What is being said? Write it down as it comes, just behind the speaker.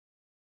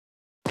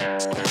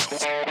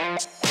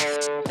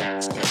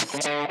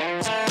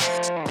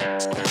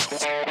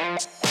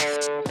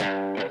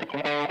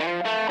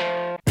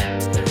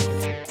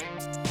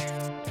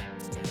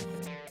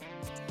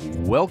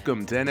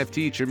Welcome to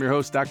NFT. I'm your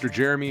host, Dr.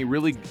 Jeremy.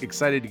 Really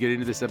excited to get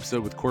into this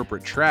episode with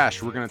Corporate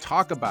Trash. We're going to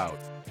talk about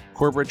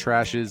Corporate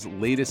Trash's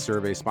latest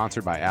survey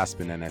sponsored by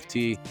Aspen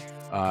NFT,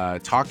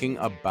 talking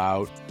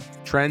about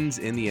trends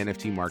in the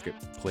NFT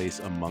marketplace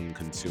among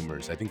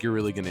consumers. I think you're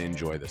really going to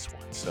enjoy this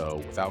one. So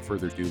without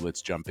further ado,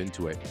 let's jump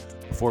into it.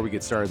 Before we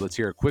get started, let's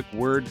hear a quick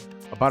word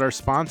about our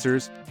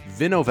sponsors,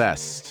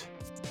 Vinovest.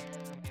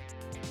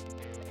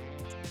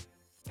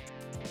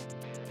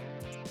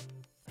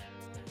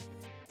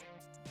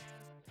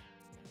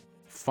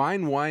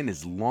 Fine wine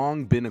has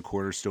long been a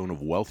cornerstone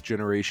of wealth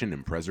generation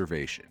and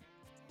preservation.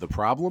 The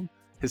problem?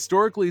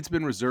 Historically, it's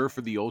been reserved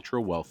for the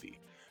ultra-wealthy.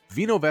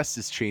 Vinovest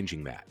is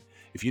changing that.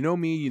 If you know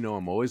me, you know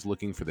I'm always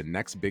looking for the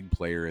next big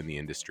player in the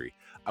industry.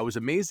 I was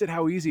amazed at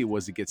how easy it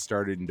was to get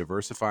started in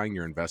diversifying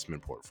your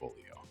investment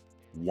portfolio.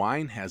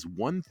 Wine has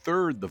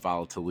 1/3 the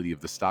volatility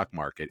of the stock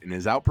market and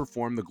has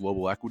outperformed the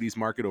global equities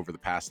market over the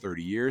past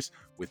 30 years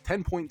with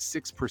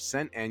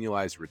 10.6%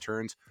 annualized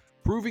returns,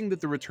 proving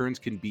that the returns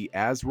can be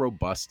as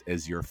robust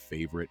as your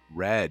favorite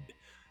red.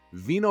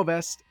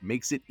 Vinovest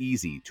makes it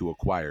easy to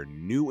acquire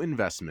new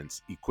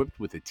investments equipped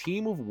with a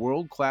team of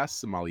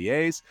world-class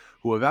sommeliers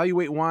who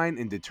evaluate wine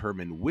and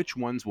determine which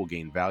ones will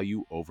gain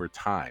value over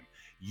time.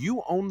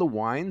 You own the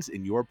wines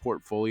in your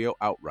portfolio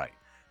outright.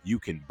 You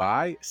can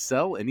buy,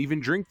 sell, and even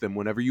drink them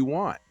whenever you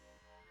want.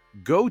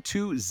 Go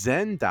to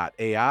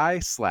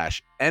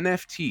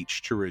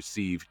zen.ai/NFTeach to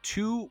receive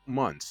 2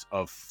 months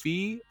of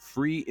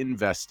fee-free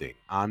investing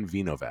on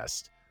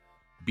Vinovest.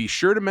 Be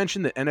sure to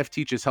mention that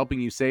NFTeach is helping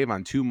you save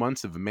on 2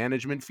 months of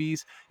management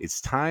fees.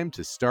 It's time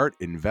to start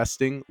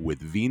investing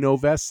with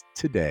Vinovest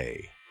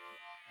today.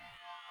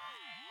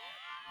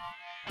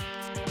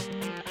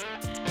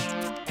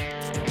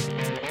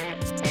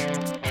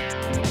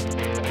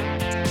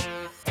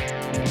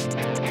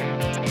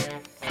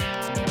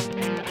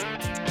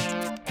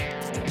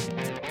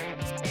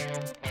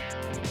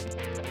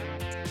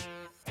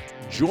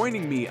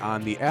 Joining me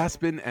on the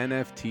Aspen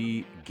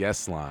NFT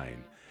guest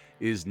line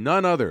is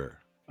none other,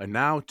 a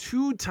now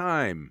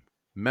 2-time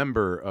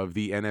member of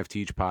the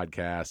NFTeach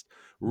podcast.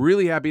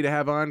 Really happy to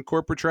have on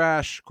Corporate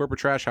Trash. Corporate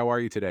Trash, how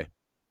are you today?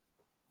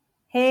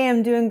 Hey,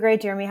 I'm doing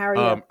great, Jeremy. How are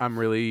you? I'm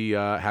really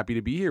happy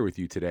to be here with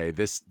you today.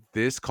 This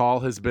call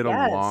has been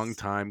a long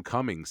time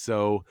coming.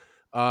 So,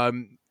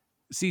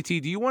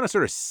 CT, do you want to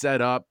sort of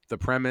set up the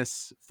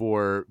premise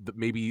for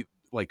maybe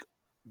like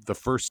the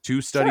first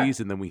 2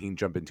 studies, and then we can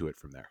jump into it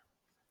from there?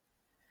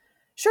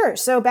 Sure.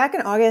 So back in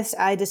August,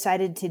 I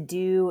decided to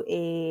do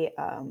a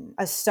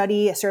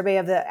survey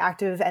of the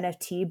active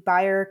NFT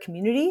buyer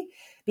community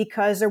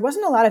because there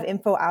wasn't a lot of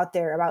info out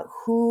there about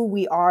who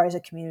we are as a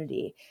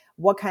community,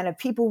 what kind of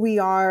people we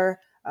are,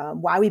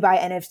 why we buy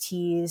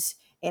NFTs,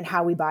 and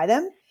how we buy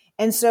them.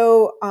 And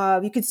so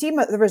you could see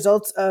the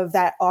results of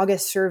that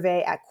August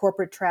survey at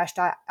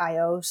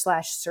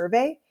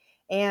corporatetrash.io/survey.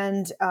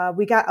 And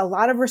we got a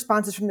lot of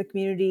responses from the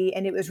community,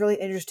 and it was really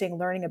interesting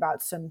learning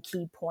about some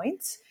key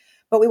points.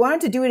 But we wanted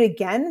to do it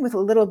again with a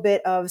little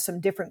bit of some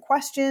different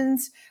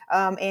questions.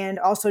 And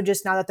also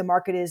just now that the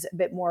market is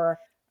a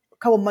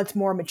couple months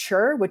more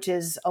mature, which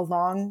is a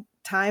long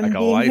time like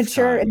being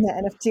mature in the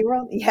NFT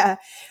world. Yeah.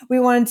 We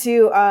wanted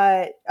to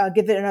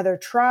give it another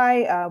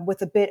try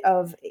with a bit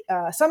of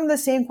some of the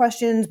same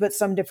questions, but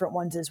some different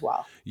ones as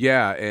well.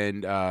 Yeah.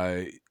 And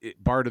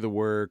part of the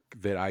work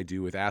that I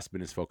do with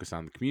Aspen is focused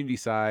on the community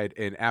side.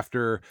 And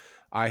after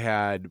I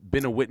had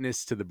been a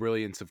witness to the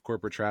brilliance of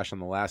Corporate Trash on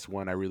the last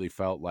one, I really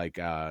felt like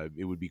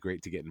it would be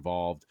great to get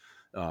involved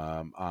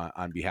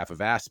on behalf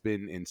of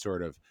Aspen and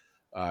sort of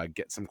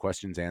get some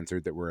questions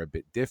answered that were a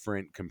bit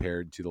different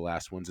compared to the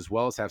last ones, as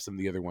well as have some of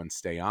the other ones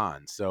stay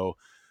on. So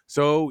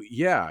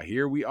yeah,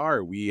 here we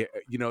are. We,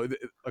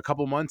 a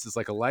couple months is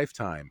like a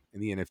lifetime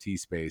in the NFT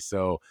space.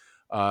 So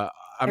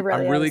I'm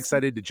really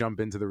excited to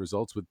jump into the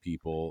results with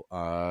people.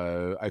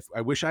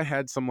 I wish I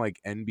had some like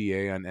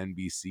NBA on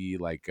NBC,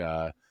 like,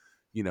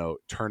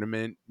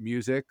 tournament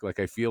music. Like,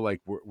 I feel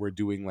like we're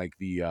doing like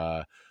the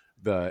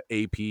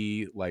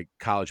AP like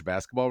college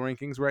basketball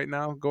rankings right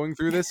now going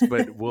through this,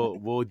 but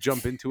we'll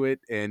jump into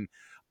it. And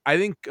I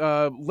think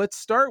let's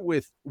start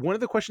with one of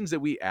the questions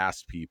that we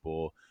asked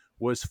people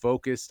was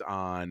focused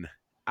on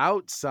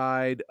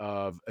outside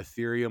of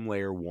Ethereum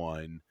layer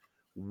 1.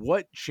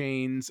 What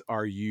chains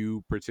are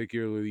you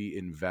particularly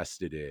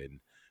invested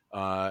in?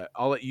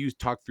 I'll let you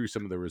talk through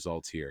some of the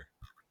results here.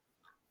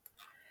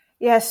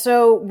 Yeah,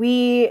 so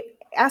we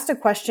asked a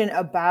question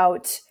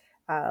about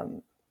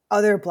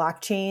other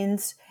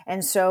blockchains.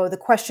 And so the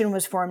question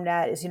was formed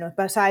as,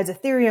 besides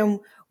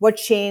Ethereum, what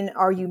chain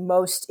are you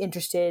most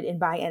interested in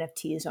buying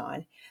NFTs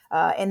on?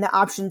 And the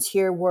options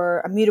here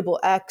were Immutable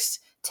X,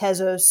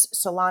 Tezos,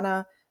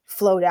 Solana,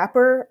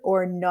 Flowdapper,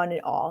 or none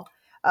at all.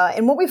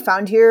 And what we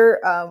found here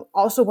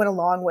also went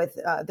along with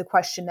the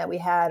question that we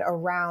had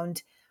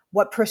around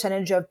what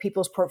percentage of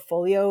people's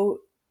portfolio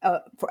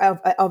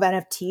of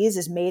NFTs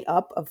is made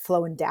up of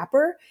Flow and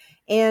Dapper,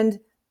 and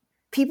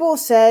people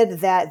said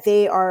that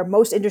they are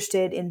most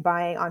interested in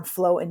buying on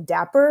Flow and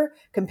Dapper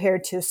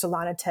compared to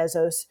Solana,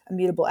 Tezos,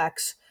 Immutable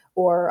X,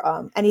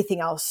 or anything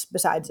else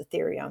besides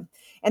Ethereum.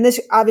 And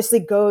this obviously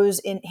goes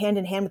in hand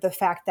with the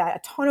fact that a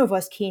ton of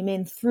us came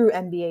in through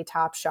NBA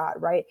Top Shot,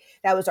 right?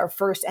 That was our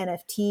first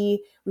NFT.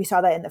 We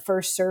saw that in the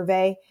first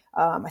survey.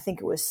 I think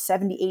it was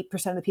 78%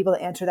 of the people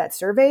that answered that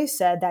survey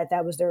said that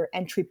that was their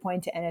entry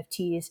point to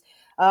NFTs.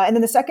 And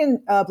then the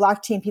second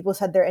blockchain people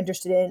said they're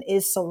interested in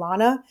is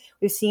Solana.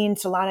 We've seen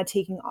Solana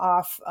taking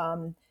off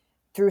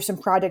through some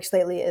projects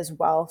lately as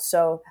well.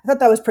 So I thought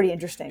that was pretty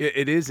interesting.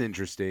 It is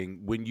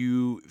interesting when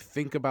you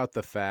think about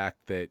the fact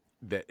that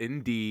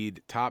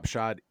indeed Top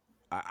Shot.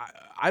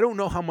 I don't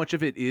know how much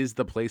of it is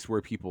the place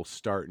where people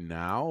start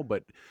now,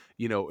 but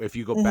if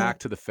you go Mm-hmm. back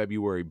to the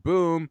February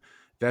boom,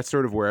 that's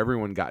sort of where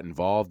everyone got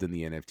involved in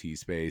the NFT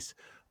space.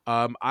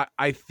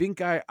 I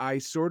think I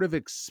sort of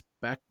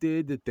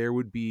expected that there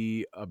would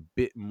be a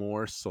bit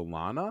more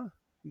Solana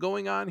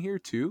going on here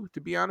too, to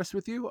be honest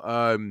with you.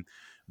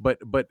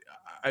 But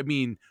I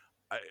mean,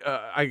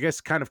 I guess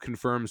kind of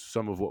confirms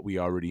some of what we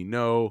already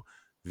know,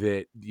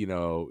 that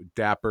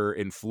Dapper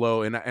and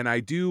Flow, and I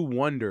do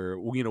wonder,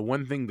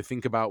 one thing to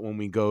think about when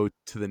we go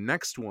to the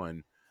next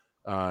one,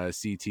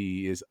 CT,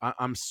 is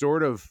I'm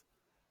sort of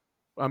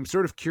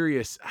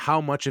curious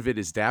how much of it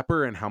is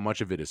Dapper and how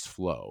much of it is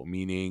Flow.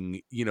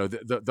 Meaning, the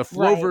Right.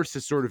 Flowverse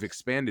has sort of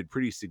expanded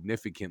pretty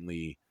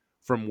significantly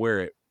from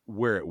where it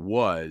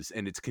was,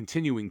 and it's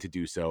continuing to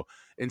do so.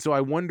 And so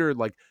I wonder,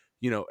 like,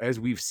 as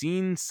we've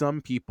seen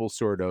some people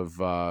sort of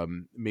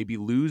maybe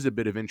lose a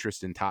bit of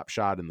interest in Top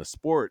Shot in the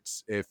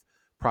sports, if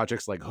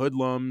projects like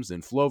Hoodlums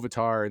and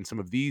Flovatar and some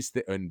of these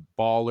and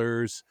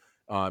Ballers,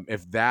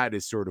 if that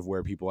is sort of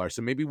where people are.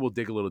 So maybe we'll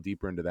dig a little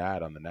deeper into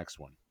that on the next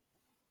one.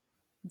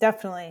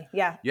 Definitely.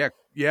 Yeah, Yeah, for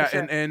yeah,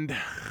 and sure. and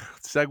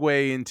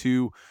segue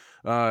into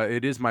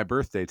it is my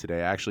birthday today.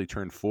 I actually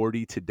turned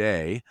 40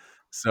 today.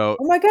 So,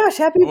 Oh my gosh,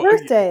 happy well,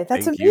 birthday.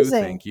 That's thank you,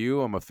 amazing. thank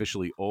you. I'm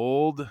officially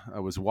old. I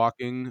was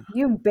walking.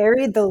 You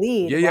buried the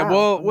lead. Yeah, yeah.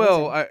 Wow,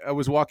 Well, amazing. I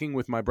was walking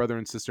with my brother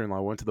and sister-in-law.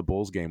 I went to the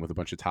Bulls game with a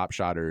bunch of top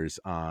shotters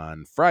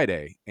on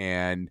Friday,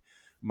 and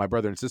my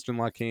brother and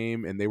sister-in-law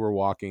came, and they were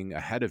walking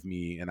ahead of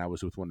me, and I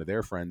was with one of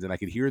their friends, and I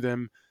could hear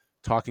them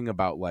talking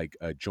about like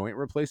a joint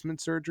replacement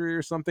surgery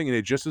or something, and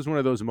it just was one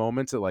of those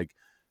moments that, like,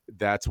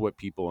 that's what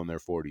people in their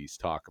 40s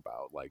talk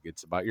about. Like,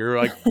 it's about your,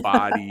 like,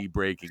 body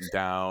breaking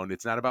down.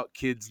 It's not about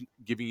kids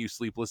giving you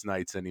sleepless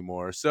nights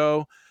anymore.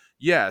 So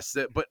yes,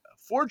 but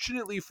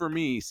fortunately for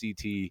me,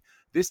 CT,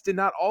 this did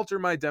not alter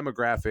my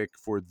demographic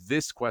for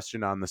this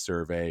question on the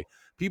survey.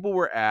 People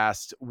were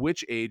asked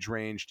which age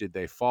range did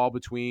they fall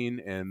between,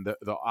 and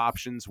the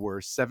options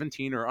were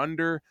 17 or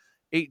under,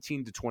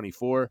 18 to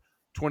 24,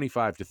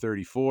 25 to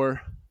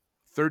 34,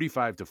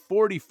 35 to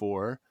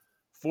 44,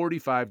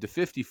 45 to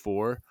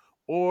 54,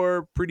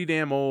 or pretty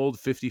damn old,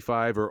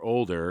 55 or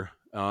older.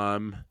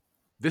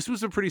 This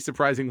was a pretty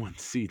surprising one to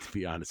see, to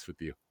be honest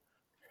with you.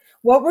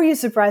 What were you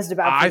surprised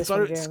about for I this thought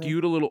one, it Jeremy?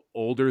 skewed a little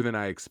older than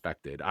I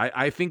expected.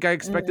 I think I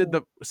expected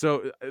Mm.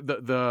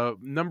 the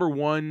number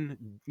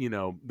one,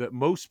 that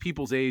most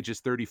people's age is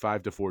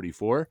 35 to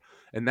 44,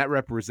 and that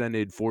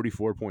represented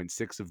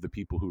 44.6 of the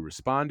people who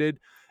responded.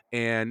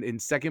 And in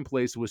second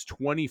place was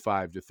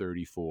 25 to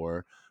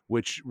 34,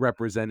 which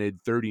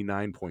represented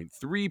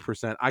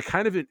 39.3%. I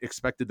kind of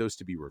expected those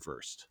to be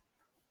reversed.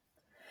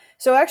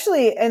 So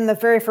actually, in the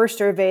very first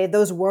survey,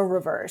 those were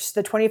reversed.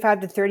 The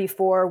 25 to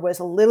 34 was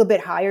a little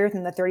bit higher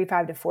than the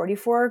 35 to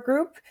 44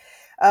 group.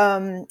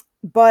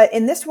 But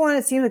in this one,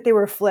 it seemed like they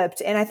were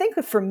flipped. And I think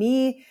that for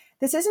me,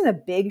 this isn't a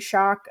big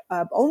shock,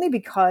 only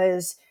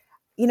because,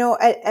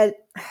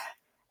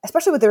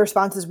 especially with the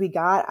responses we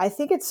got, I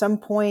think at some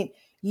point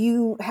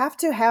you have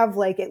to have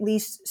like at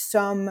least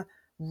some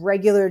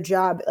regular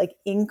job, like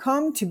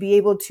income, to be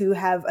able to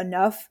have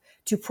enough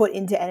to put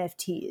into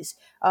NFTs.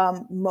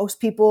 Most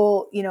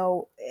people,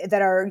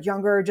 that are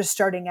younger, just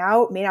starting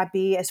out, may not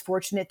be as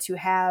fortunate to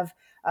have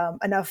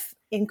enough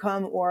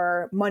income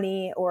or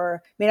money,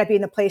 or may not be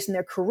in a place in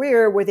their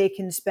career where they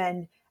can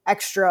spend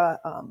extra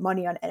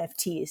money on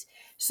NFTs.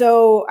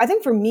 So I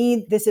think for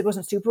me, it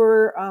wasn't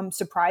super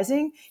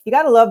surprising. You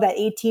got to love that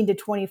 18 to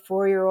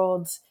 24-year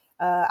olds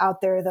out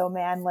there, though,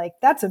 man. Like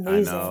that's I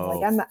amazing.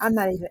 Like know.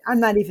 I'm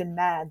not even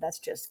mad. That's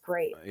just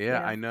great.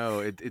 Yeah, I know.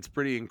 It's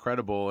pretty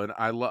incredible, and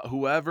I love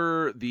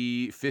whoever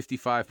the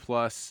 55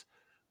 plus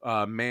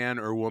man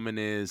or woman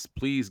is.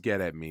 Please get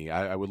at me.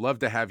 I would love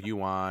to have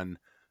you on.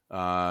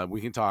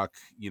 We can talk.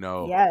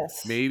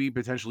 Yes. Maybe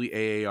potentially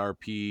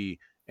AARP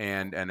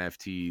and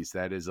NFTs.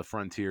 That is a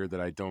frontier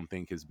that I don't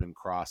think has been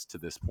crossed to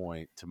this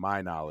point, to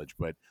my knowledge,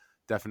 but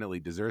definitely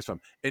deserves some.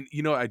 And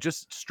it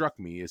just struck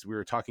me as we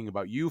were talking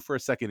about you for a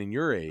second in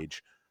your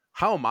age.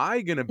 How am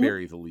I going to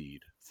bury the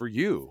lead for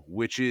you,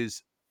 which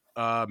is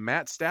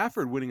Matt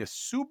Stafford winning a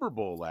Super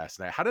Bowl last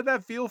night? How did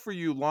that feel for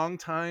you,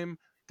 longtime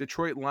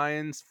Detroit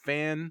Lions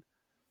fan,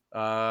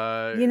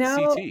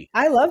 CT?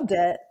 I loved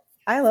it.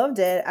 I loved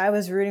it. I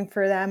was rooting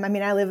for them. I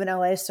mean, I live in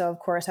LA, so of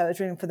course I was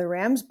rooting for the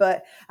Rams,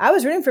 but I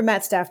was rooting for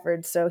Matt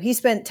Stafford. So he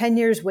spent 10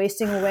 years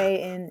wasting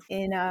away in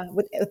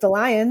with the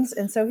Lions,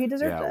 and so he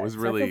deserved Yeah, it it. was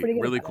So I feel really, pretty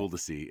good really about it. cool to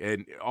see,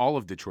 and all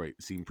of Detroit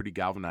seemed pretty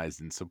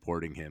galvanized in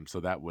supporting him. So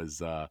that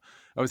was, I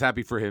was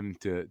happy for him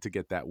to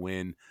get that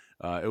win.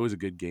 It was a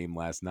good game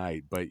last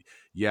night, but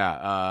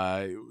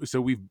yeah.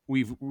 So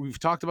we've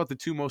talked about the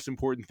two most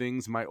important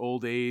things: my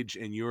old age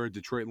and your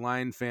Detroit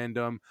Lion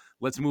fandom.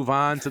 Let's move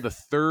on to the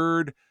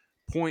third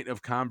point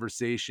of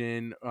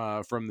conversation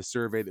from the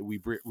survey that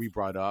we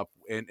brought up,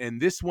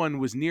 and this one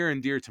was near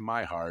and dear to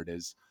my heart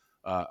as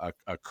a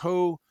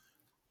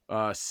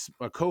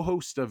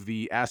co-host of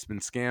the Aspen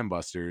Scam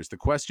Busters. The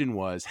question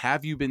was: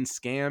 have you been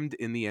scammed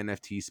in the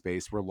NFT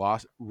space,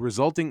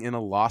 resulting in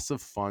a loss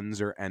of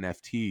funds or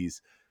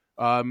NFTs?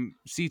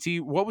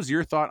 CT, what was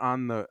your thought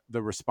on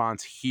the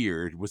response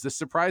here? Was this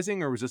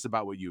surprising, or was this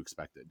about what you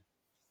expected?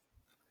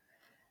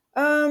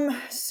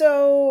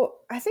 So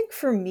I think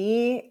for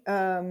me,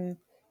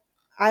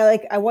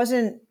 I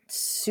wasn't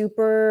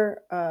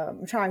super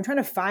I'm trying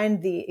to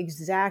find the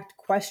exact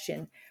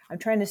question. I'm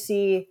trying to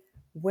see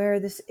where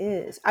this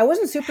is. I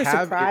wasn't super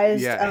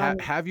surprised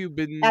Have you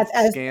been as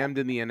scammed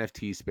in the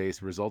NFT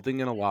space, resulting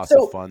in a loss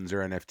of so funds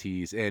or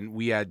NFTs? And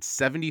we had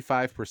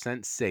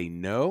 75% say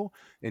no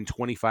and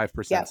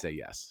yeah. 25% say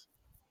yes.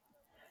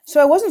 So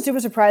I wasn't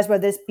super surprised by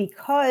this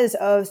because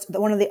of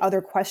one of the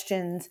other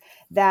questions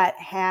that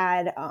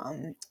had,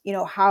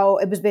 how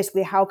it was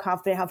basically how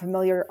confident, how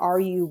familiar are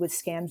you with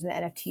scams in the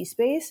NFT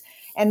space?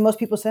 And most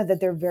people said that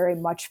they're very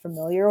much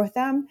familiar with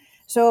them.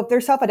 So if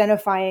they're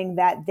self-identifying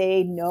that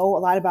they know a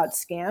lot about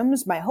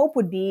scams, my hope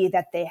would be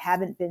that they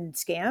haven't been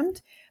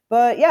scammed.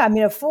 But yeah, I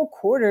mean, a full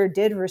quarter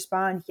did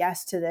respond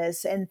yes to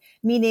this, and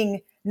meaning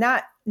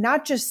not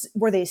just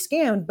were they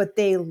scammed, but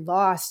they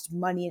lost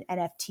money in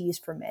NFTs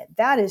from it.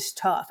 That is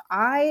tough.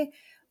 I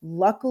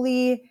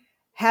luckily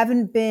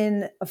haven't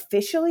been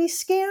officially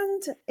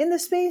scammed in the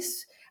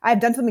space. I've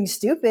done something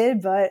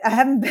stupid, but I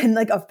haven't been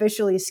like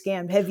officially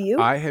scammed. Have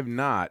you? I have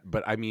not,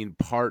 but I mean,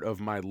 part of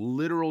my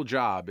literal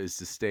job is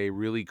to stay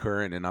really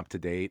current and up to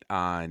date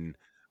on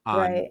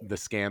Right. the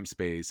scam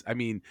space. I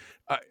mean,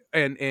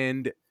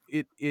 and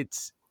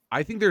it's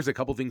I think there's a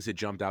couple things that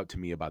jumped out to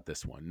me about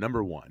this one.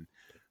 Number one,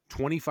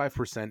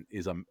 25%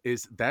 is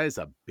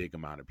a big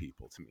amount of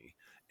people to me.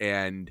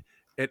 And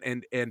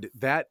and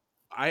that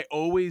I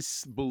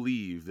always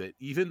believe that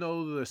even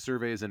though the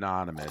survey is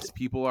anonymous,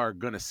 people are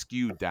going to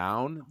skew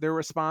down their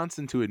response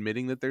into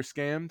admitting that they're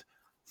scammed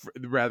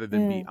rather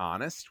than be Mm,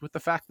 honest with the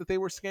fact that they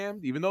were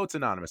scammed. Even though it's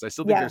anonymous, I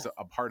still think yeah, there's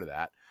a part of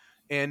that.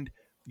 And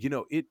you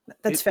know,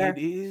 that's it fair.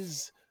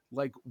 is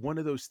like one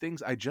of those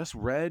things I just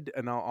read,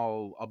 and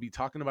I'll be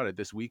talking about it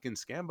this week in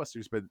Scam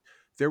Busters. But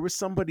there was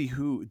somebody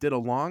who did a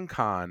long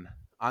con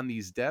on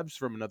these devs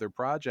from another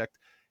project.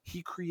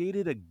 He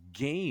created a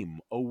game,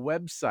 a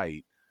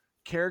website,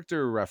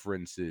 character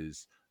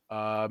references,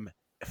 um,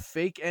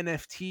 fake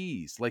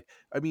NFTs. Like,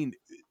 I mean,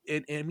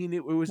 and I mean,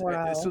 it was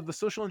so Wow. the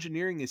social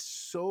engineering is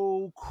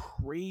so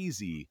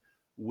crazy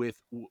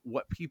with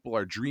what people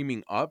are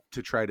dreaming up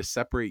to try to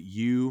separate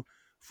you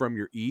from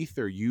your ETH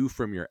or you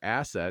from your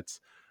assets.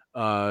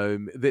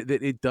 That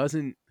it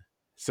doesn't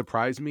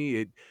surprise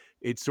me.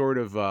 It sort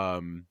of I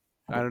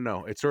don't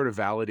know. It sort of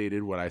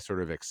validated what I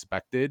sort of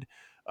expected.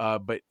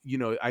 But you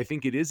know, I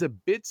think it is a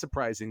bit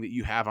surprising that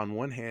you have on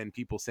one hand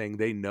people saying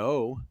they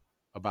know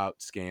about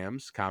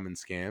scams, common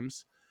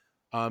scams,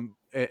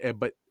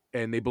 but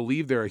and they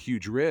believe they're a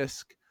huge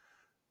risk,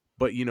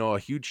 but you know a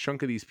huge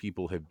chunk of these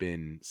people have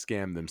been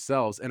scammed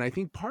themselves. And I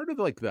think part of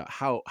like the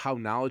how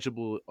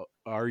knowledgeable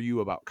are you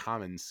about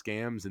common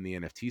scams in the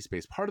NFT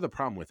space, part of the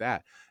problem with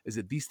that is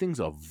that these things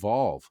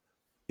evolve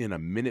in a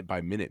minute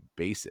by minute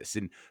basis.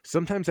 And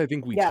sometimes I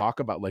think we Yeah. talk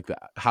about like the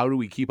how do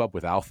we keep up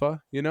with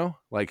alpha, you know,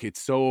 like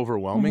it's so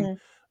overwhelming. Hmm.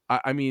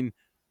 I mean,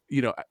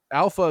 you know,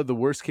 alpha, the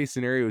worst case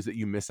scenario is that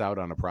you miss out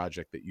on a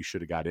project that you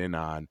should have got in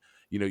on.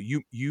 You know,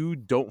 you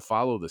don't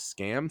follow the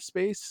scam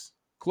space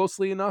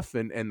closely enough,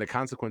 and the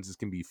consequences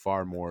can be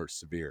far more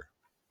severe.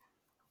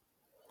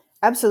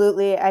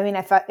 Absolutely. I mean,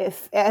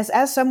 if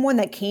as someone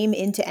that came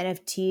into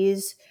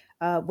NFTs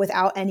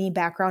without any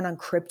background on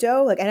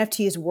crypto, like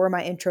NFTs were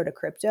my intro to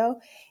crypto.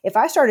 If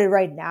I started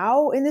right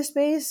now in this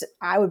space,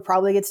 I would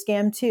probably get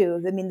scammed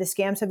too. I mean, the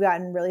scams have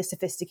gotten really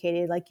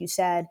sophisticated, like you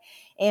said,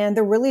 and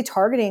they're really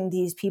targeting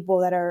these people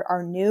that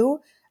are new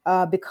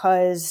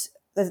because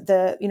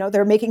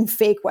they're making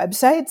fake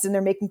websites and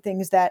they're making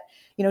things that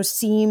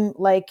seem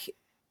like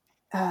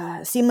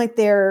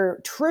they're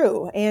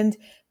true. And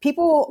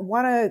people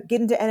want to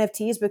get into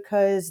NFTs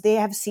because they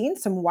have seen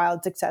some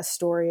wild success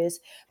stories.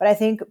 But I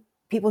think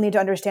people need to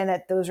understand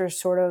that those are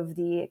sort of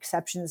the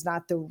exceptions,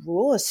 not the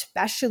rule,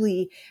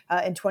 especially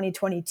in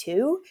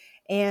 2022.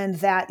 And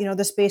that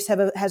the space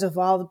has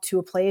evolved to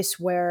a place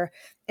where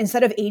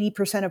instead of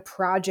 80% of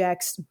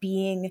projects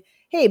being,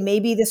 hey,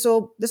 maybe this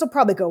will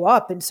probably go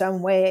up in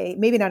some way,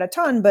 maybe not a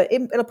ton, but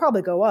it'll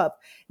probably go up.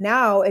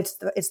 Now it's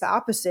the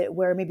opposite,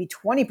 where maybe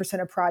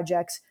 20% of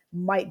projects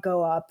might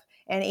go up,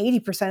 and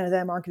 80% of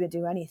them aren't going to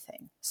do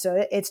anything.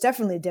 So it's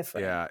definitely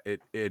different. Yeah,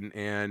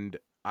 and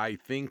I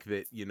think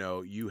that, you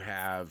know, you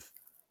have,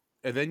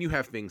 and then you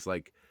have things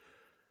like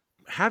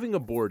having a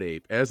board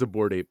ape. As a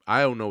board ape,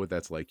 I don't know what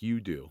that's like. You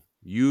do.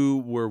 You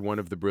were one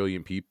of the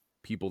brilliant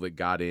people that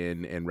got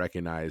in and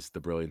recognized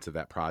the brilliance of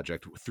that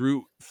project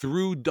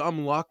through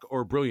dumb luck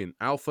or brilliant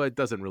alpha. It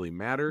doesn't really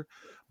matter,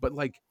 but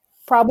like,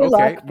 Probably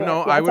okay, luck, no,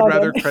 but yeah, I it's would all good.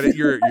 rather credit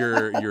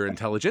your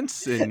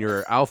intelligence and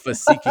your alpha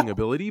seeking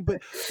ability,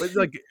 but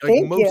like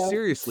Thank most you.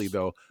 seriously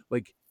though,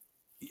 like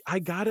I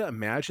gotta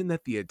imagine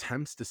that the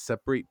attempts to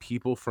separate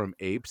people from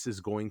apes is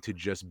going to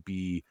just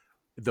be,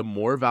 the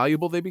more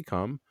valuable they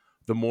become,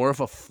 the more of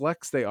a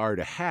flex they are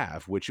to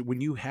have. Which, when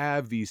you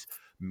have these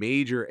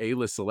major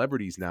A-list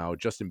celebrities now,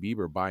 Justin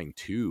Bieber buying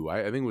two,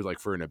 I think it was like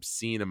for an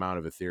obscene amount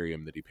of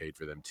Ethereum that he paid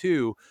for them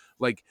too.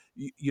 Like,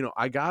 you know,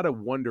 I gotta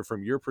wonder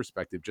from your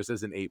perspective, just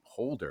as an ape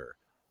holder,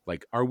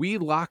 like, are we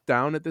locked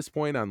down at this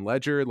point on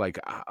Ledger? Like,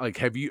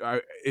 have you?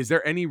 Is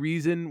there any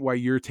reason why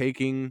you're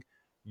taking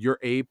your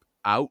ape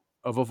out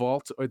of a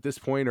vault at this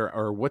point,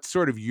 or what's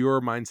sort of your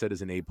mindset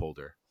as an ape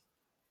holder?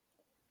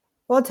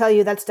 Well, I'll tell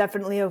you, that's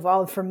definitely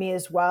evolved for me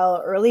as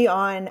well. Early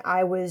on,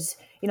 I was,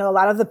 a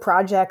lot of the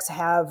projects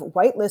have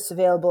whitelists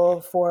available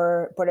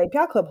for Bored Ape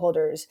Yacht Club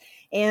holders.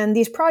 And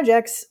these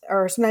projects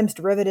are sometimes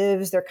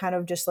derivatives. They're kind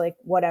of just like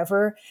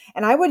whatever.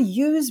 And I would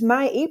use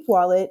my Ape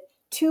wallet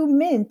to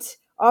mint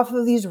off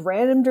of these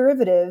random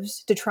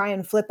derivatives to try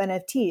and flip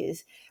NFTs.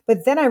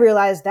 But then I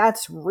realized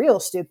that's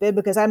real stupid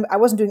because I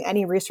wasn't doing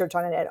any research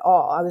on it at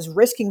all. I was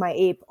risking my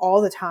Ape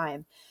all the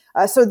time.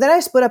 So then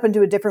I split up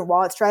into a different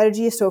wallet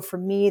strategy. So for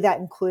me, that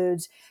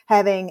includes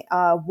having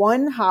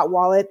one hot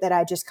wallet that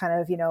I just kind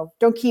of,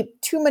 don't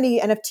keep too many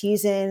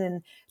NFTs in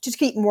and just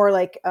keep more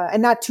like, and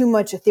not too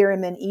much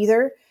Ethereum in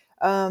either.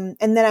 And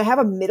then I have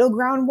a middle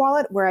ground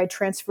wallet where I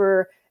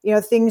transfer,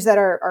 things that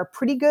are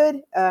pretty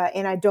good.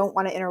 And I don't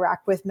want to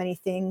interact with many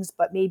things,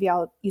 but maybe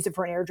I'll use it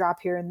for an airdrop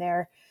here and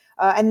there.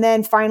 And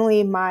then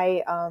finally,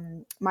 my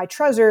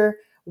Trezor,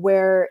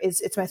 where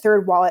it's my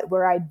third wallet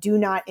where I do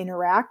not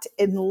interact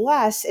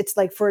unless it's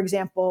like, for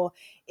example,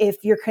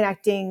 if you're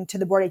connecting to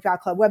the Bored Ape Yacht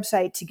Club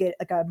website to get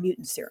like a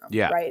mutant serum,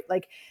 Yeah. right?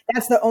 Like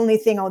that's the only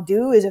thing I'll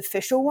do is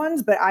official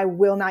ones, but I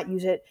will not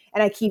use it.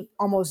 And I keep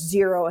almost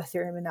zero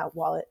Ethereum in that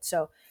wallet.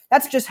 So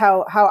that's just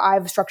how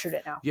I've structured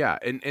it now. Yeah,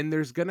 and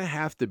there's gonna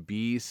have to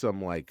be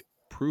some like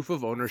proof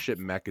of ownership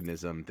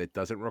mechanism that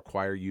doesn't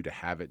require you to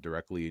have it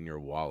directly in your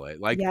wallet.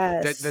 Like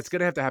that's Yes.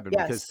 gonna have to happen,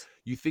 because Yes.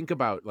 you think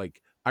about,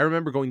 like, I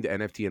remember going to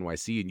NFT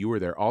NYC and you were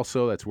there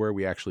also. That's where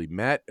we actually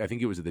met. I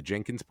think it was at the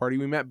Jenkins party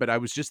we met, but I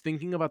was just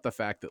thinking about the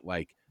fact that,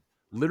 like,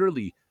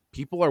 literally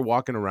people are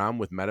walking around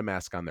with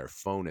MetaMask on their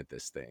phone at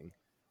this thing.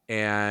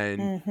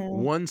 And Hmm.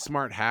 one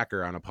smart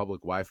hacker on a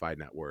public Wi-Fi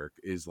network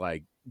is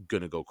like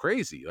gonna go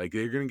crazy. Like,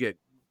 they're gonna get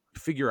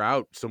figure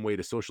out some way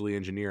to socially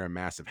engineer a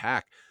massive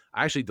hack.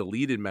 I actually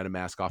deleted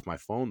MetaMask off my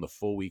phone the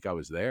full week I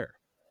was there.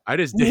 I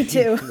just Me didn't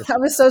too. even, I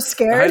was so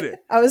scared.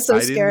 I, I was so I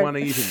didn't scared. want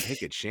to even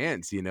take a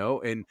chance, you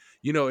know? And,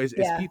 you know, as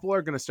Yeah. people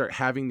are going to start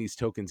having these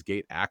tokens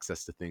gate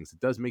access to things, it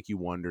does make you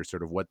wonder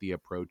sort of what the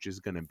approach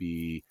is going to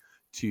be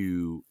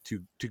to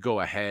go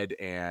ahead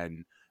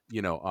and,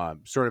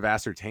 sort of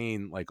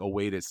ascertain like a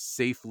way to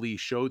safely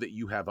show that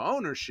you have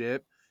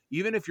ownership,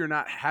 even if you're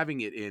not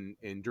having it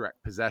in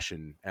direct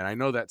possession. And I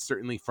know that's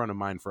certainly front of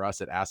mind for us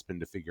at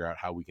Aspen to figure out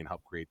how we can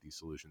help create these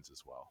solutions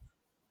as well.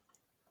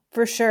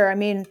 For sure. I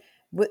mean,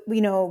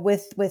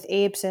 with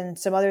apes and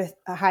some other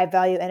high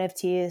value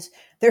NFTs,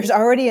 there's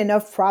already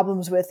enough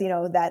problems with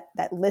that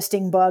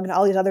listing bug and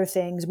all these other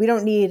things. We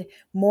don't need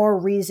more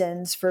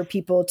reasons for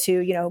people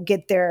to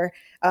get their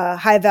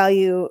high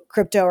value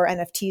crypto or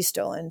NFT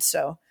stolen.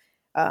 So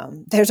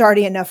there's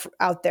already enough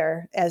out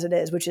there as it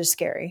is, which is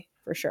scary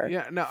for sure.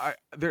 Yeah, no,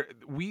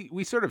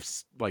 we sort of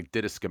like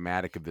did a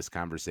schematic of this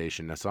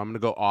conversation, so I'm going to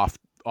go off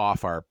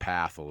our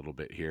path a little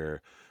bit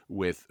here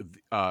with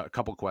a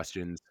couple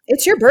questions.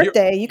 It's your You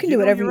birthday. You can you do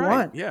know, whatever you're you right.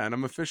 want. Yeah, and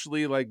I'm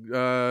officially like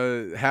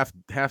half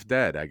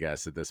dead, I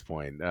guess, at this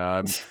point.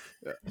 Uh,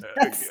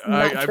 That's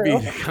not I mean,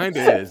 true. it kind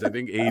of is. I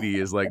think 80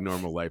 is like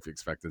normal life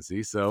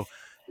expectancy. So,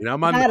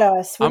 Not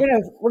us. We're I'm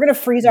gonna we're gonna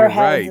freeze our you're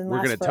heads right. and We're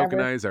last gonna forever.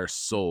 tokenize our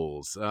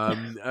souls.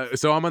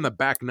 So I'm on the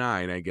back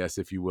nine, I guess,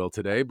 if you will,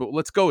 today. But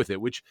let's go with it.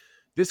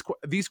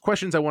 These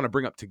questions I want to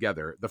bring up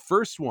together. The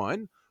first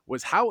one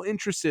was, how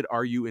interested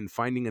are you in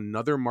finding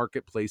another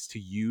marketplace to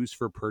use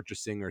for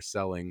purchasing or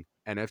selling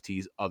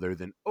NFTs other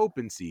than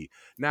OpenSea?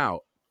 Now,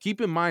 keep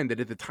in mind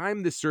that at the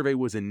time this survey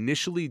was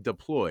initially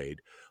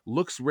deployed,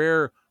 Looks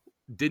Rare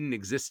didn't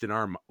exist in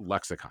our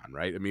lexicon,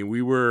 right? I mean,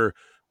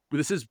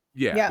 this is,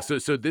 yeah, Yeah.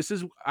 so this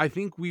is, I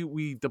think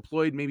we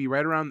deployed maybe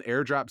right around the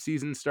airdrop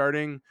season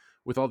starting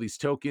with all these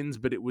tokens,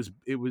 but it was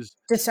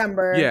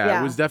December.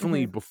 yeah, it was Yeah.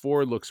 definitely Hmm.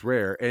 before Looks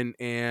Rare. And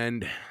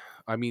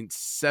I mean,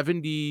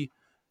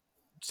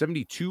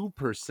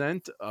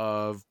 72%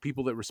 of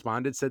people that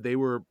responded said they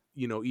were,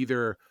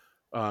 either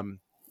um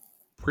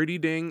pretty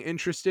dang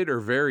interested or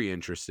very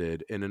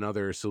interested in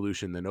another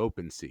solution than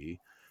OpenSea.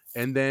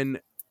 And then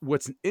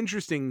what's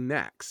interesting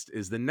next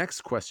is the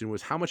next question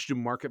was, how much do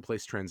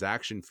marketplace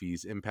transaction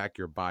fees impact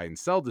your buy and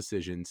sell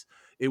decisions?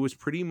 It was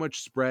pretty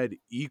much spread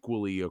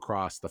equally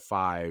across the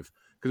five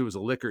because it was a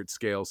Likert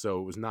scale, so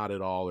it was not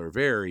at all or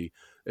very,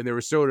 and there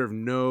was sort of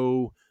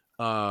no,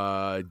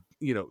 uh,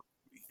 you know,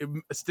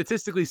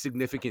 statistically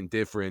significant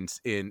difference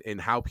in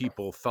how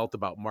people felt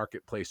about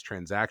marketplace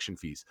transaction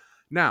fees.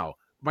 Now,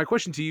 my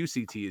question to you,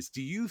 CT, is: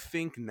 do you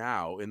think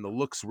now in the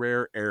Looks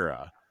Rare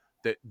era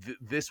that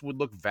this would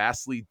look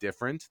vastly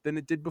different than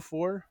it did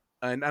before?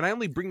 And I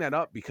only bring that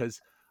up because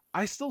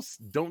I still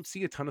don't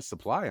see a ton of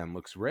supply on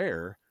Looks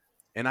Rare,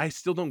 and I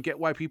still don't get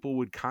why people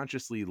would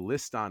consciously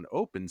list on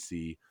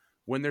OpenSea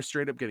when they're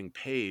straight up getting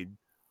paid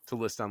to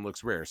list on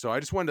Looks Rare. So I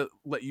just wanted to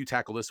let you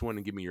tackle this one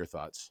and give me your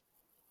thoughts.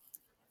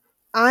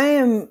 I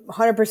am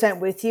 100%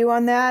 with you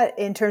on that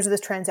in terms of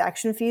this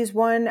transaction fees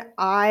one.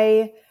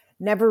 I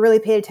never really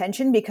paid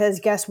attention because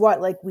guess what?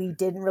 Like, we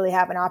didn't really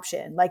have an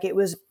option. Like, it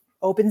was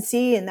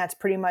OpenSea and that's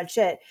pretty much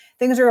it.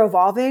 Things are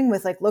evolving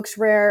with like Looks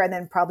Rare and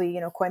then probably,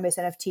 Coinbase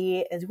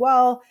NFT as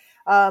well.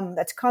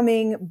 That's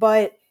coming.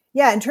 But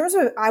yeah, in terms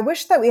of, I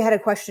wish that we had a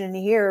question in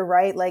here,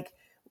 right? Like,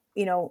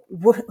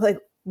 like,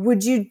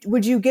 would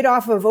you get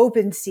off of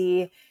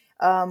OpenSea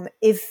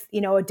if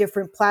a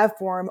different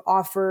platform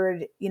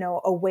offered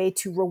a way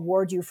to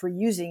reward you for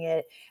using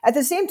it? At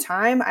the same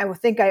time, I would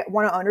think I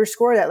want to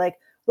underscore that like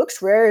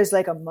Looks Rare is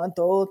like a month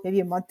old, maybe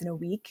a month and a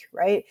week,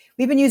 right?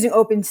 We've been using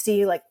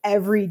OpenSea like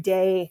every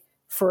day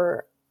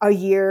for a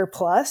year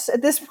plus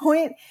at this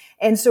point,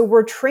 and so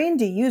we're trained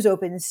to use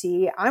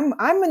OpenSea. I'm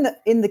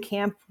in the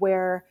camp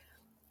where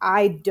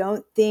I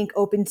don't think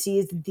OpenSea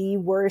is the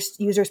worst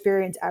user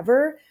experience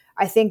ever.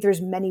 I think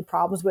there's many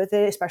problems with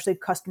it, especially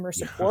customer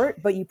Yeah.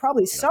 support. But you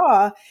probably Yeah.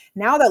 saw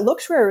now that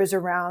LooksRare is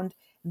around,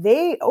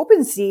 they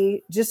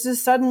OpenSea just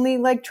is suddenly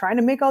like trying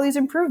to make all these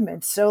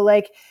improvements. So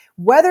like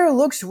whether you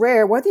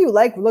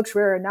like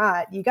LooksRare or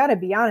not, you got to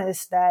be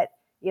honest that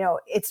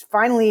it's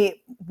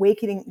finally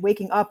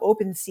waking up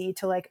OpenSea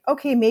to like,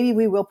 okay, maybe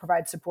we will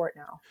provide support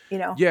now.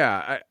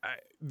 Yeah,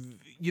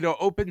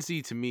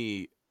 OpenSea to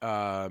me,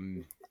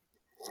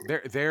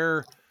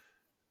 their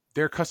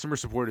their customer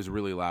support is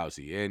really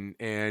lousy,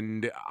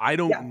 and I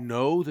don't Yeah.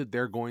 know that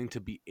they're going to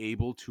be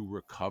able to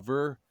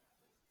recover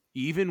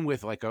even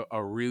with like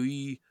a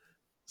really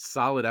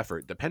solid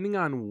effort, depending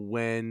on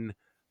when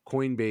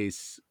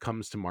Coinbase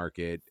comes to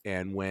market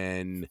and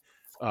when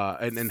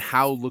and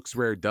how Looks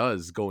Rare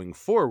does going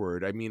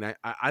forward. I mean,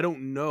 I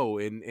don't know,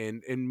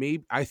 and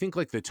maybe I think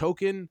like the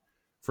token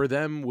for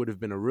them would have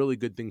been a really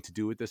good thing to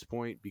do at this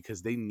point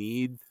because they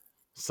need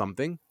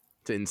something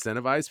to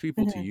incentivize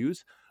people to Mhm.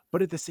 use.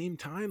 But at the same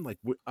time, like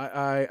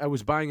I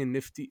was buying a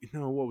nifty,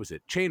 no, what was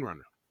it, Chain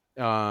Runner,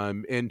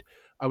 and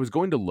I was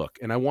going to look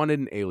and I wanted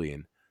an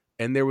alien,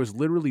 and there was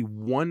literally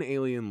one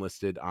alien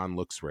listed on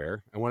Looks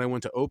Rare. And when I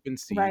went to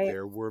OpenSea, Right.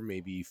 there were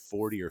maybe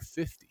 40 or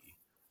 50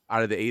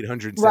 out of the Right.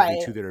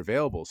 872 that are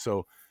available.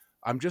 So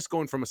I'm just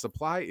going from a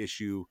supply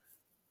issue.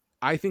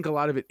 I think a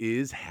lot of it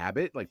is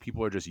habit, like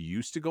people are just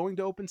used to going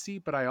to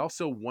OpenSea, but I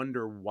also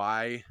wonder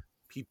why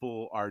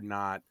people are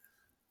not.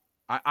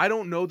 I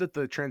don't know that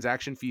the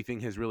transaction fee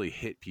thing has really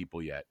hit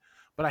people yet,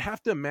 but I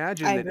have to I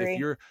imagine that if agree.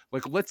 you're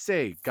like, let's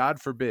say,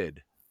 God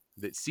forbid,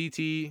 that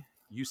CT,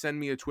 you send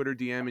me a Twitter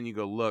DM and you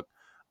go, look,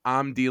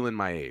 I'm dealing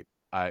my ape.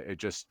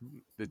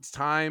 It's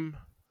time.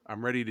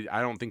 I'm ready to. I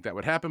don't think that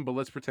would happen, but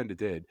let's pretend it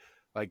did.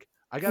 Like,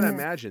 I got to Mhm.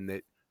 imagine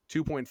that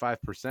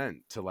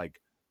 2.5% to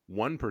like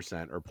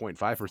 1% or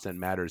 0.5%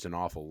 matters an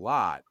awful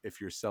lot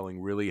if you're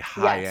selling really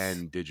high Yes.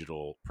 end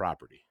digital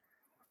property.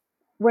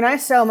 When I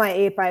sell my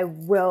ape, I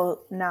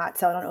will not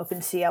sell it on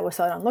OpenSea. I will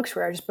sell it on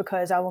Looksrare just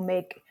because I will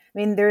make. I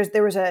mean,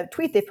 there was a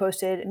tweet they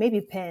posted, maybe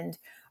pinned,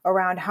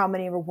 around how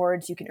many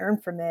rewards you can earn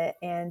from it,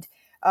 and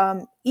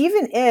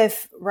even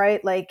if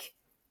right, like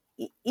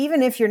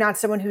even if you're not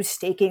someone who's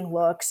staking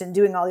looks and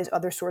doing all these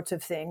other sorts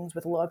of things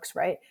with looks,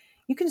 right?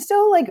 You can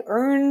still like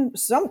earn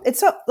some.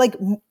 It's like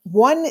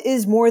one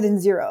is more than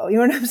zero. You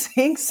know what I'm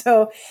saying?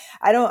 So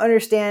I don't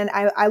understand.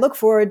 I look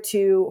forward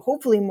to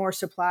hopefully more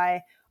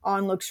supply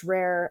on Looks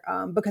Rare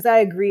because I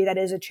agree that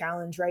is a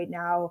challenge right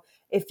now.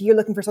 If you're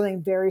looking for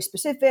something very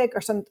specific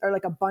or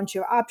like a bunch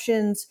of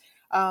options,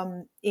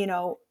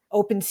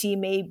 OpenSea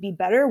may be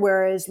better.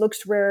 Whereas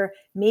Looks Rare,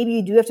 maybe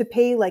you do have to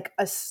pay like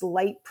a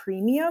slight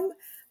premium,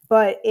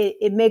 but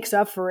it makes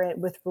up for it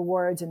with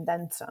rewards and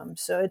then some.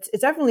 So it's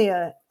definitely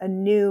a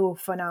new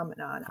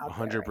phenomenon out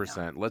there right now.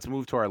 100%. Let's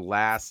move to our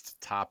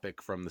last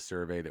topic from the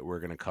survey that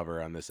we're going to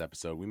cover on this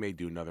episode. We may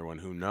do another one,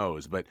 who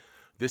knows, but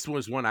this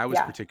was one I was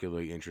Yeah.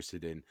 particularly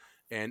interested in.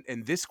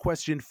 And this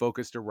question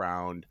focused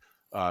around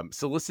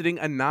soliciting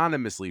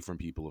anonymously from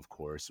people, of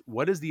course.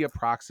 What is the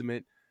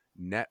approximate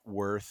net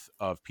worth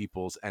of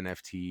people's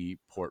NFT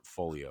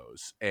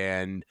portfolios?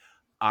 And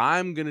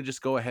I'm going to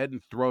just go ahead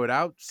and throw it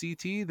out,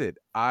 CT, that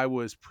I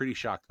was pretty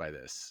shocked by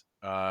this.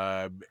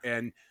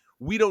 And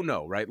we don't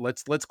know, right?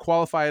 Let's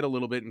qualify it a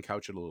little bit and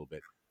couch it a little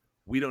bit.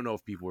 We don't know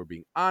if people were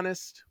being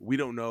honest. We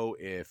don't know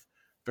if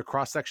the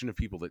cross section of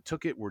people that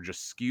took it were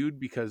just skewed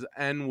because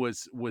N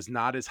was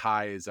not as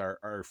high as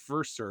our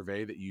first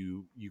survey that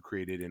you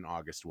created in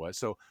August was.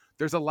 So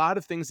there's a lot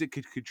of things that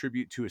could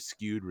contribute to a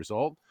skewed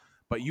result,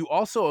 but you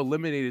also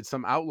eliminated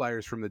some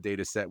outliers from the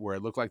data set where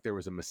it looked like there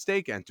was a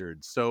mistake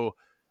entered. So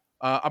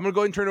I'm going to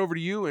go ahead and turn it over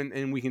to you,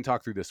 and we can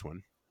talk through this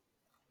one.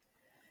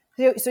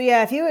 So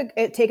yeah, if you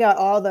take out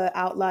all the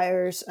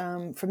outliers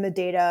from the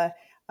data,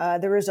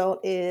 the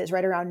result is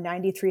right around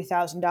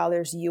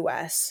 $93,000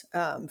 US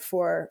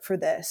for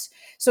this.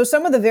 So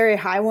some of the very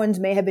high ones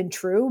may have been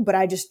true, but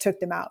I just took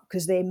them out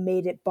because they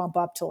made it bump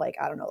up to like,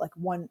 I don't know, like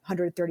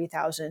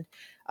 130,000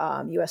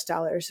 US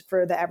dollars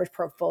for the average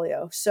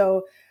portfolio.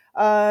 So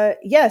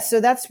yeah,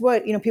 so that's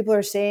what people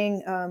are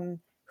saying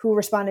who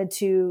responded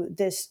to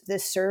this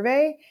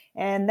survey,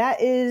 and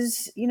that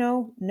is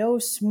no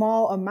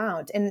small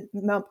amount. And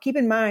keep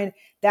in mind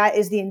that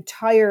is the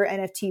entire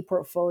NFT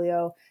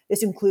portfolio.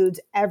 This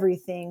includes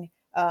everything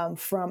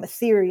from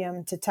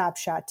Ethereum to Top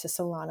Shot to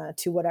Solana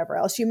to whatever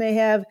else you may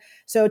have.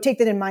 So take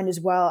that in mind as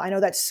well. I know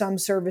that some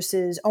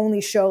services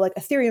only show like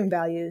Ethereum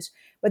values,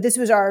 but this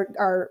was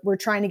we're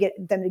trying to get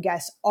them to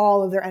guess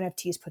all of their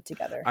NFTs put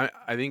together.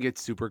 I think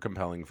it's super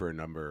compelling for a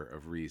number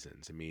of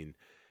reasons. I mean,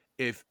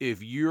 if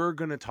you're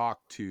going to talk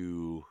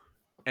to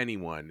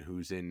anyone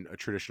who's in a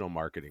traditional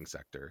marketing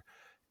sector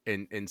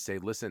and say,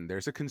 listen,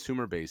 there's a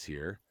consumer base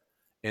here,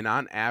 and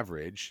on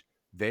average,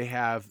 they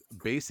have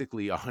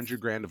basically 100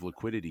 grand of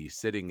liquidity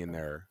sitting in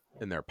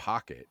their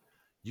pocket.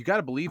 You got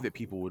to believe that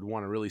people would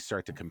want to really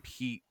start to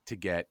compete to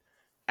get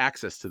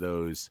access to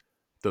those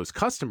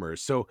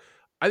customers. So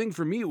I think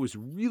for me, it was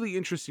really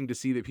interesting to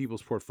see that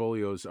people's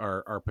portfolios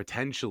are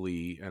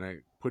potentially, and I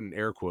put in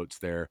air quotes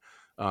there,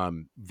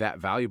 that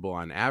valuable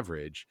on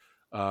average.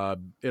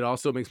 It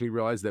also makes me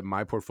realize that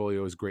my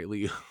portfolio is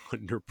greatly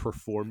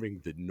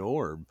underperforming the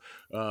norm,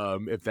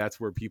 if that's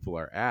where people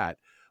are at.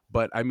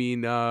 But I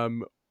mean,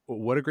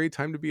 what a great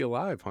time to be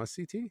alive, huh,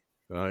 CT?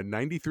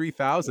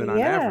 93,000 on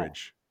Yeah.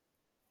 average.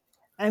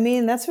 I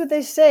mean, that's what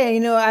they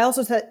say. I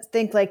also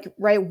think like,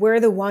 right, we're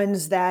the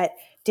ones that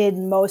did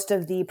most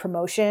of the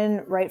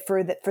promotion, right,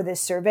 for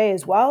this survey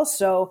as well.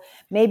 So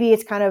maybe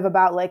it's kind of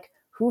about like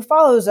who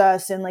follows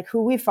us and like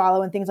who we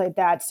follow and things like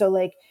that. So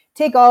like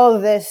take all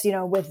of this,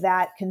 with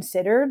that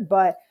considered.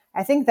 But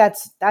I think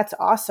that's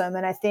awesome,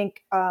 and I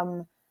think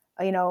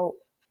you know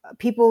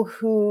people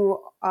who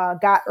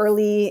got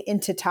early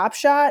into Top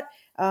Shot,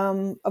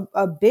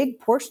 a big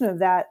portion of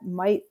that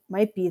might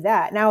be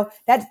that. Now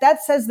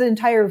that says the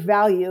entire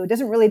value. It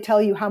doesn't really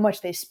tell you how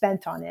much they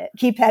spent on it.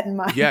 Keep that in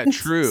mind. Yeah, So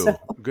true.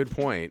 Good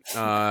point.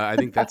 I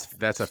think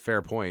that's a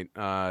fair point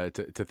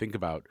to think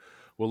about.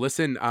 Well,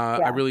 listen, I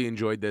yeah. really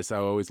enjoyed this. I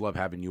always love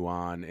having you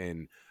on,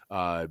 and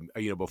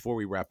before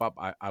we wrap up,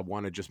 I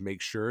want to just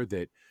make sure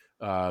that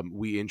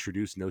we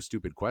introduce No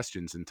Stupid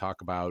Questions and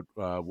talk about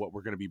what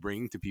we're going to be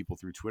bringing to people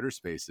through Twitter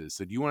Spaces.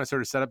 So, do you want to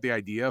sort of set up the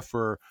idea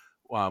for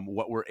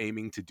what we're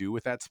aiming to do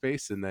with that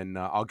space, and then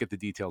I'll get the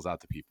details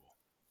out to people.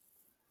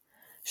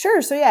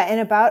 Sure. So yeah, in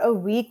about a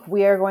week,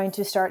 we are going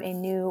to start a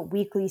new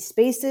weekly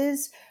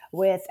spaces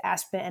with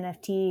Aspen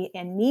NFT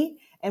and me,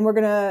 and we're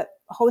going to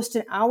host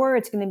an hour.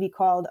 It's going to be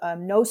called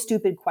No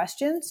Stupid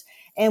Questions,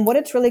 and what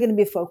it's really going to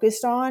be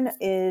focused on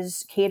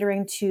is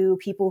catering to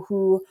people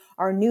who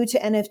are new to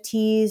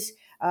NFTs.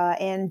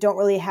 And don't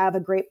really have a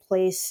great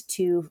place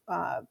to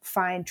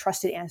find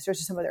trusted answers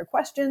to some of their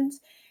questions.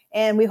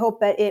 And we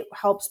hope that it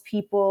helps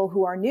people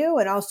who are new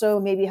and also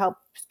maybe helps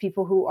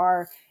people who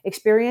are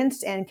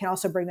experienced and can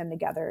also bring them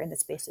together in the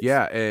spaces.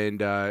 Yeah, and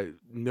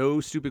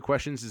No Stupid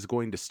Questions is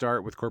going to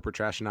start with Corporate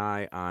Trash and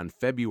I on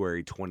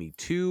February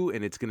 22,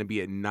 and it's going to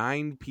be at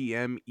 9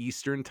 p.m.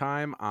 Eastern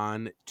time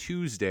on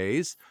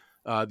Tuesdays.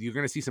 You're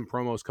going to see some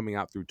promos coming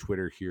out through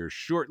Twitter here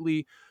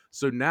shortly.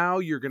 So now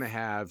you're going to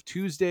have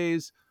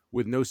Tuesdays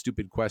with No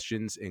Stupid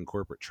Questions in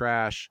Corporate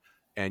Trash,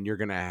 and you're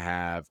going to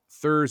have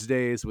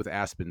Thursdays with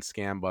Aspen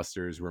Scam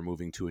Busters. We're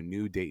moving to a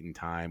new date and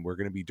time. We're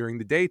going to be during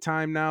the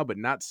daytime now, but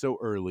not so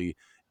early,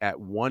 at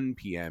 1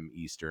 p.m.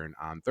 Eastern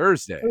on Ooh,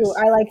 Thursdays.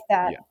 I like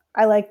that. Yeah.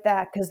 I like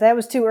that because that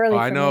was too early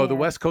I for know me. the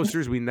West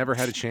Coasters, we never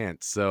had a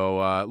chance.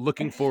 So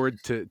looking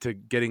forward to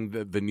getting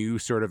the new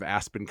sort of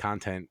Aspen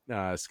content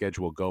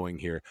schedule going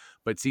here.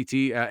 But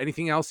CT,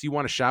 anything else you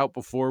want to shout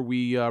before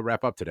we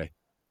wrap up today?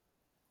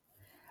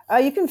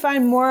 You can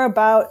find more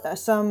about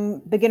some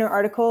beginner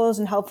articles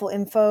and helpful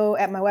info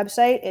at my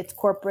website. It's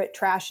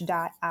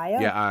corporatetrash.io.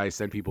 Yeah, I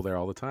send people there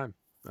all the time.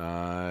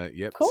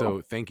 Yep. Cool.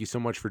 So thank you so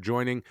much for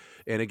joining.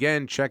 And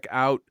again, check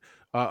out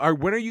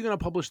when are you going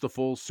to publish the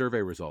full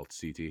survey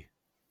results, CT?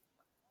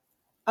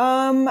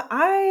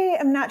 I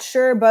am not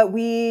sure, but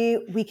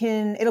we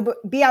can. It'll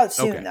be out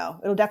soon, Okay. though.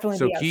 It'll definitely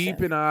So be out keep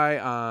soon. an eye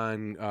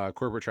on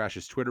Corporate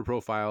Trash's Twitter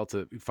profile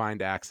to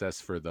find access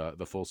for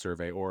the full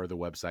survey, or the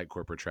website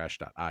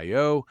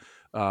corporatetrash.io.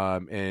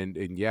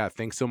 And yeah,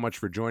 thanks so much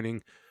for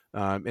joining.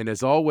 And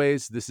as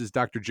always, this is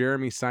Dr.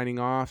 Jeremy signing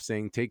off,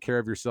 saying take care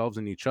of yourselves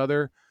and each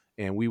other,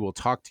 and we will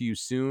talk to you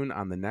soon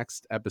on the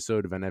next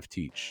episode of NF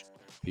Teach.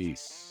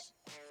 Peace.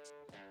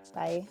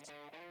 Bye.